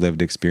people with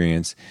lived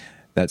experience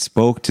that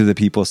spoke to the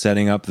people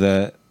setting up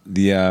the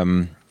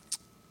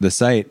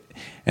site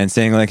and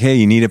saying like, hey,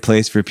 you need a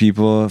place for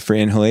people for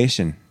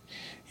inhalation.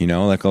 You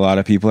know, like a lot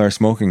of people are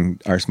smoking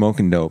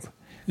dope.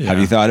 Yeah. Have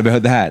you thought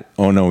about that?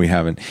 Oh no, we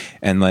haven't.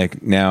 And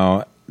like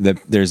now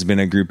there's been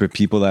a group of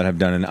people that have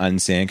done an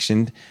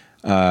unsanctioned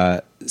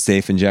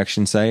safe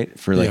injection site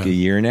for like a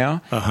year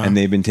now, and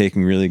they've been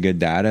taking really good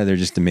data. They're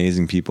just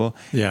amazing people.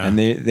 Yeah. And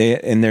they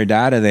in their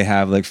data they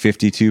have like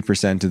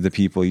 52% of the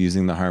people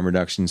using the harm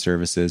reduction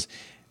services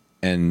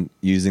and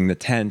using the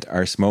tent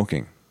are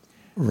smoking.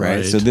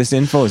 Right. So this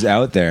info is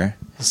out there.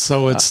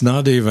 So it's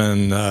not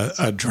even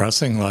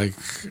addressing like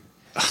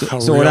a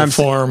real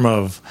form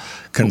of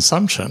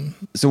consumption.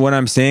 So what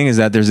I'm saying is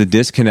that there's a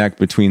disconnect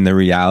between the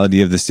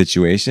reality of the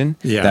situation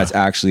that's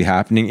actually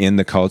happening in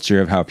the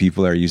culture of how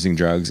people are using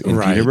drugs in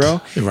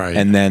Peterborough,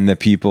 and then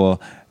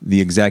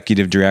the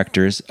executive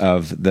directors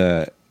of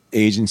the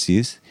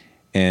agencies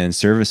and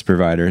service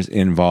providers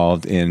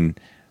involved in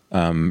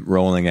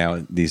rolling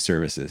out these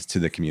services to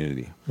the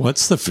community.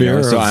 What's the fear?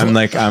 You know, so I'm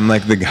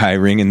like the guy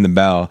ringing the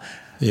bell.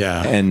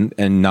 Yeah.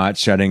 And not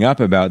shutting up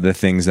about the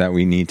things that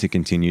we need to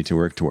continue to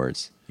work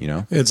towards, you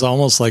know? It's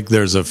almost like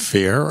there's a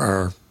fear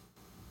or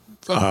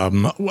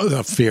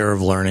a fear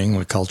of learning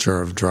the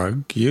culture of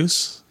drug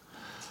use.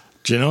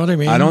 Do you know what I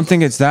mean? I don't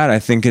think it's that. I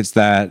think it's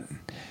that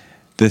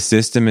the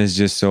system is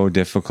just so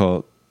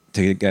difficult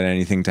to get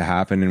anything to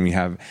happen. And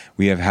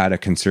we have had a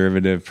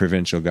conservative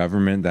provincial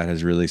government that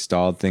has really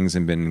stalled things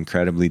and been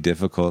incredibly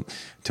difficult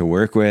to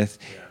work with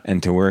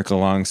and to work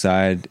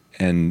alongside.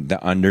 And the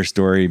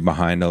understory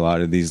behind a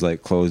lot of these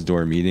like closed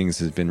door meetings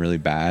has been really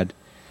bad.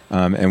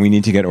 And we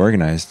need to get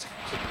organized.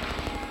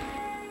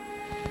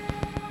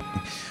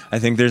 I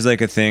think there's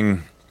like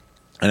an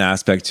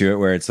aspect to it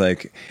where it's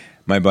like,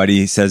 my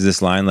buddy says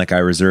this line, like, I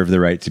reserve the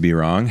right to be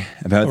wrong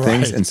about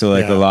things. And so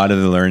like a lot of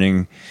the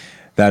learning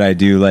that I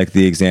do, like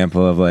the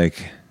example of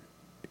like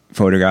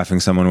photographing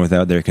someone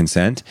without their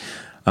consent,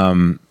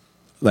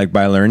 like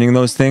by learning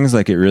those things,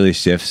 like it really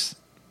shifts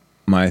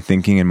my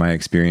thinking and my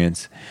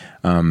experience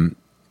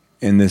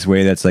in this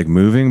way that's like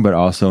moving, but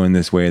also in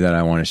this way that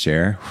I want to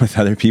share with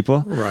other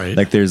people. Right.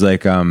 Like there's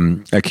like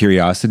a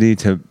curiosity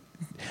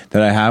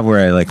that I have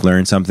where I like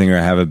learn something or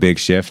I have a big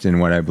shift in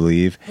what I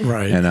believe.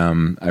 Right.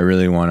 And I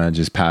really want to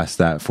just pass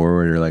that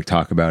forward or like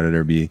talk about it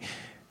or be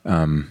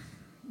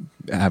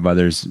have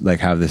others like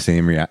have the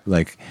same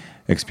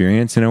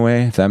experience in a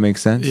way, if that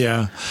makes sense.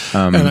 Yeah.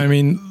 And I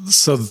mean,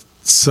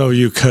 so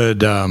you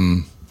could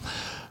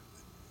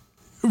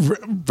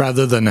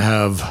rather than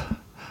have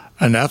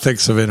an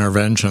ethics of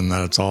intervention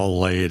that's all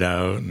laid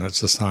out and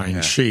it's a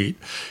signed sheet,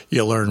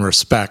 you learn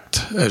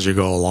respect as you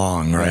go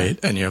along, right?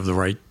 And you have the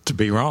right to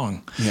be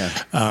wrong. Yeah.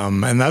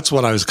 And that's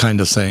what I was kind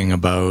of saying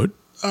about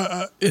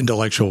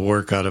intellectual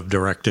work out of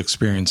direct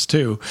experience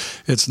too.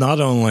 It's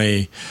not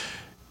only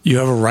you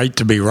have a right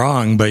to be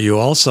wrong, but you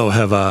also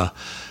have a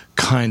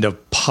kind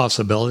of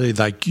possibility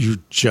like you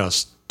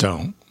just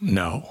don't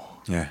know.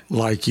 Yeah.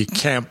 Like you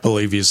can't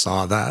believe you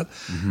saw that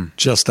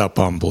just up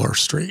on Bloor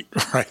Street,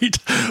 right?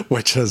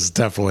 Which has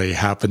definitely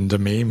happened to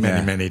me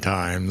many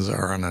times,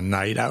 or on a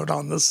night out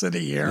on the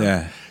city here.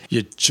 Yeah.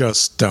 You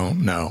just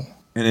don't know.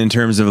 And in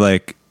terms of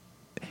like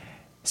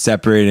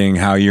separating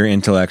how you're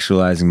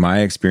intellectualizing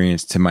my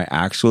experience to my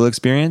actual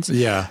experience.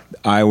 Yeah.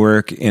 I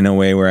work in a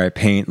way where I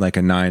paint like a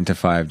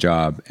 9-to-5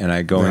 job, and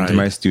I go into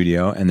my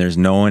studio and there's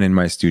no one in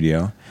my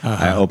studio.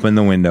 I open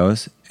the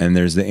windows and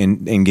there's the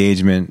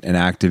engagement and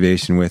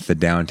activation with the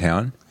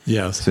downtown.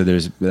 Yes. So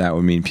that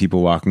would mean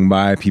people walking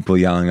by, people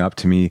yelling up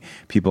to me,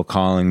 people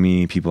calling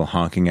me, people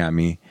honking at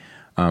me.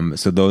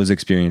 So those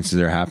experiences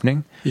are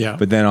happening. Yeah.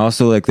 But then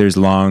also like there's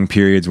long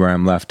periods where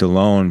I'm left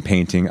alone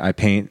painting. I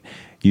paint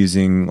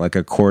using like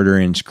a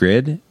 1/4-inch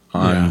grid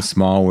on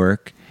small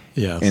work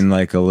in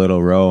like a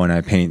little row, and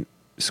I paint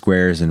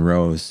squares and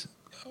rows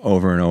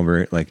over and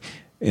over, like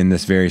in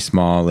this very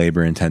small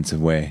labor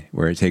intensive way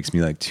where it takes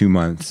me like 2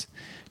 months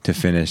to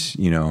finish,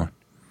 you know,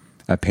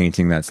 a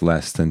painting that's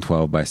less than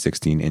 12 by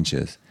 16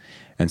 inches.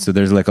 And so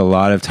there's like a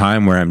lot of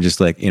time where I'm just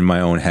like in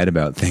my own head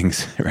about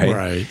things,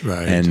 right?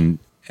 Right.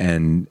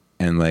 And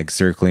like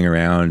circling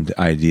around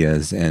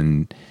ideas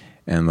and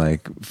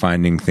like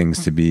finding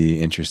things to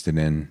be interested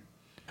in.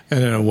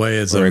 And in a way,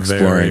 it's a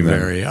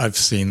very, I've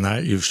seen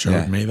that. You've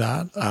showed me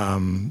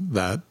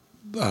that,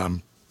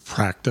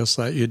 practice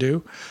that you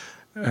do.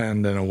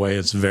 And in a way,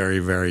 it's very,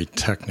 very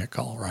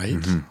technical, right?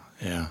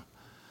 Yeah.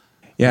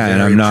 Yeah. Very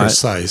and I'm not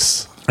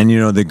precise. And, you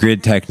know, the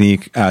grid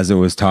technique, as it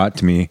was taught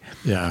to me,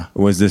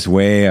 was this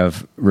way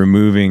of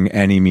removing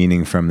any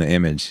meaning from the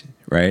image,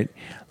 right?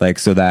 Like,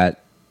 so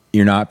that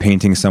you're not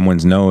painting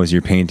someone's nose,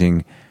 you're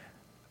painting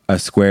a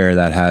square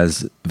that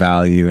has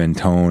value and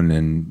tone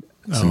and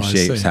some I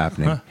shapes see.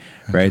 happening, Huh.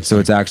 right? So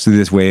it's actually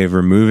this way of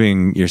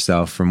removing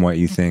yourself from what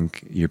you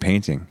think you're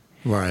painting,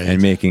 Right.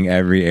 and making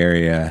every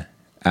area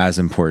as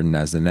important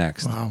as the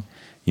next. Wow.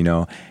 You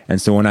know,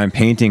 and so when I'm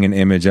painting an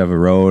image of a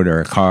road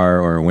or a car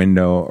or a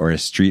window or a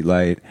street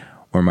light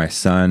or my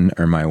son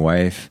or my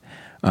wife,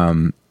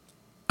 I'm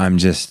a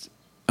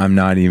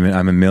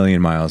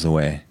million miles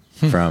away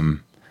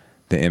from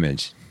the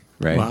image,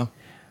 right? Wow.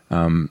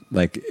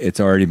 Like it's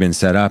already been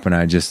set up, and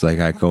I just like,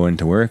 I go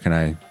into work and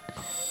I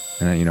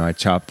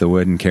chop the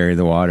wood and carry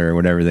the water, or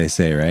whatever they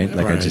say, right?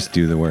 Like I Right. just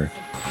do the work.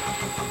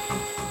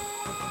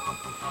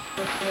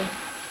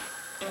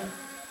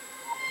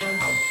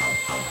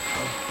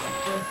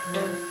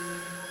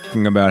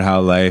 Thinking about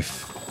how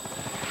life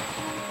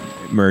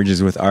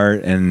merges with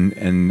art,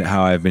 and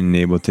how I've been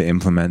able to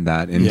implement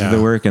that into Yeah.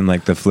 the work. And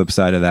like the flip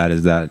side of that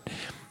is that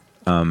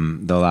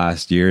the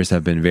last years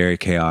have been very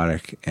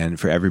chaotic and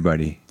for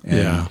everybody.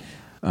 And,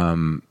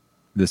 Yeah.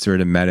 the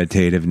sort of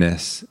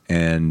meditativeness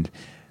and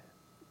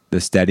the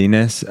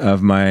steadiness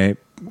of the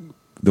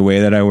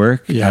way that I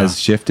work Yeah. has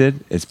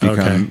shifted. It's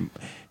become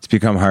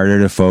harder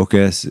to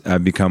focus.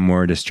 I've become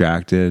more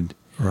distracted.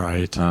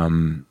 Right.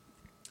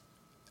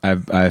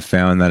 I've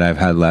found that I've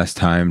had less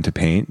time to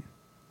paint.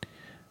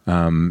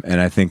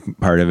 And I think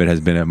part of it has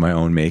been of my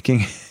own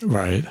making,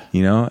 Right.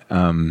 you know,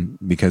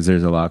 because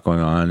there's a lot going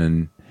on,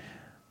 and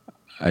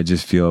I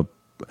just feel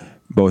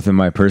both in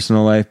my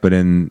personal life, but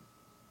in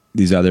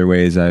these other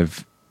ways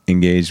I've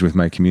engaged with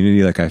my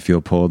community, like I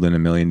feel pulled in a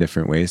million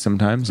different ways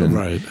sometimes, and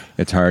Right.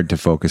 it's hard to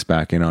focus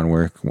back in on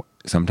work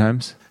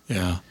sometimes.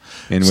 Yeah.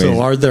 In So ways,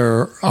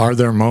 are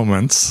there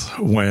moments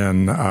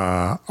when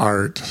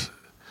art?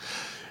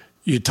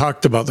 You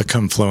talked about the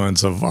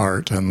confluence of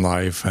art and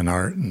life, and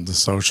art and the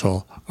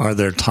social. Are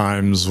there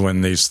times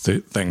when these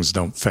things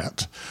don't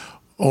fit,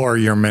 or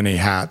your many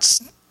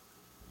hats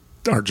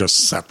are just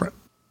separate?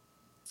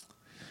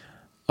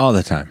 all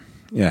the time.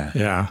 Yeah.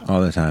 Yeah. All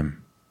the time.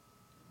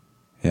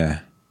 Yeah.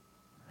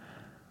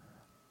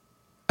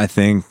 I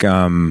think,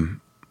 I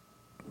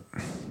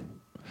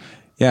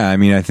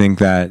think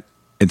that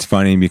it's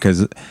funny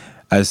because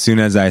as soon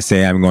as I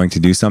say I'm going to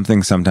do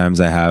something, sometimes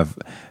I have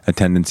a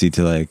tendency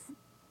to like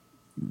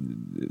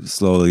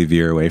slowly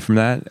veer away from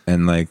that.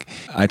 And like,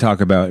 I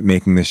talk about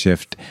making the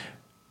shift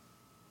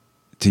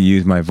to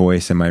use my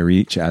voice and my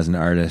reach as an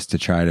artist to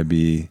try to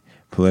be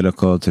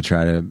political, to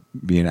try to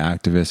be an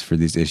activist for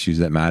these issues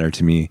that matter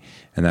to me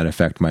and that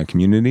affect my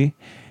community.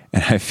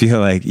 And I feel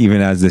like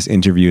even as this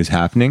interview is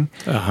happening,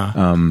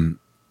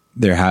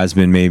 there has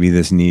been maybe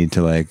this need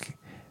to like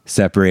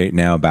separate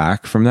now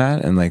back from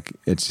that, and like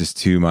it's just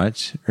too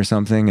much or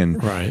something,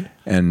 and Right.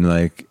 and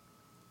like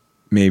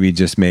maybe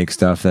just make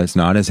stuff that's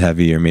not as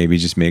heavy, or maybe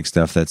just make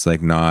stuff that's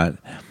like not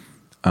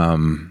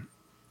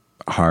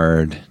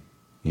hard,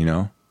 you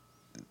know,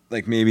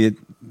 like maybe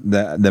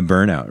the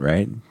burnout,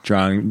 right?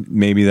 Drawing,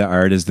 maybe the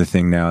art is the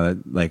thing now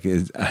that like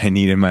I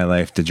need in my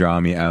life to draw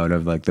me out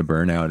of like the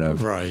burnout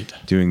of Right.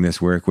 doing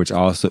this work, which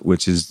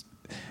is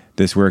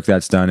this work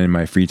that's done in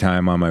my free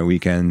time on my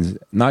weekends.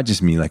 Not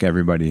just me, like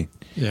everybody.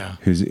 Yeah.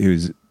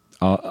 Who's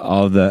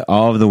all of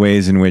the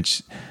ways in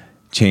which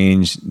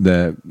change,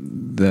 the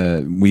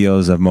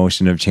wheels of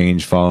motion of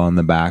change fall on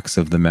the backs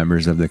of the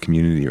members of the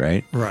community,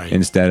 right? Right.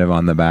 Instead of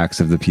on the backs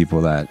of the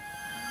people that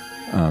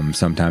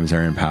sometimes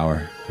are in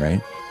power,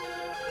 right?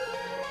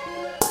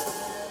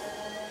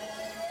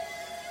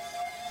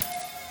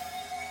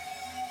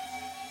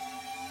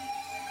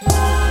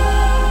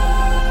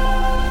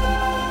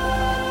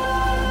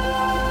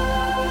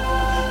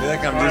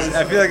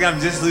 I feel like I'm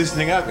just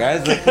loosening up,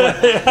 guys. Like,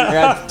 I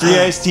got 3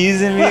 iced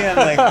teas in me. I'm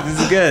like, this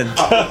is good.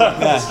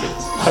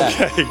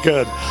 Yeah. Okay,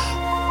 good.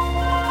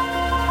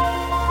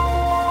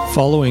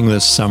 Following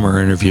this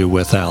summer interview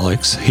with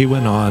Alex, he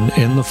went on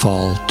in the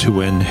fall to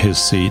win his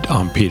seat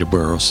on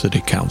Peterborough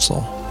City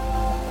Council.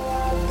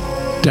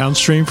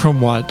 Downstream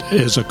from What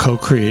is a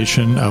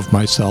co-creation of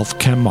myself,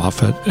 Ken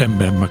Moffat, and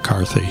Ben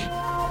McCarthy.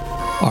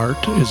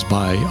 Art is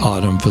by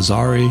Autumn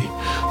Vazari.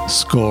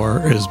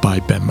 Score is by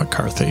Ben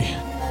McCarthy.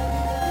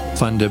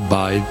 Funded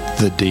by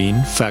the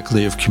Dean,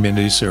 Faculty of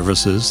Community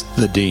Services,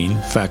 the Dean,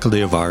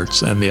 Faculty of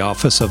Arts, and the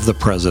Office of the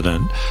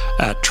President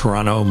at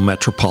Toronto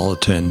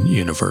Metropolitan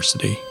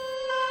University.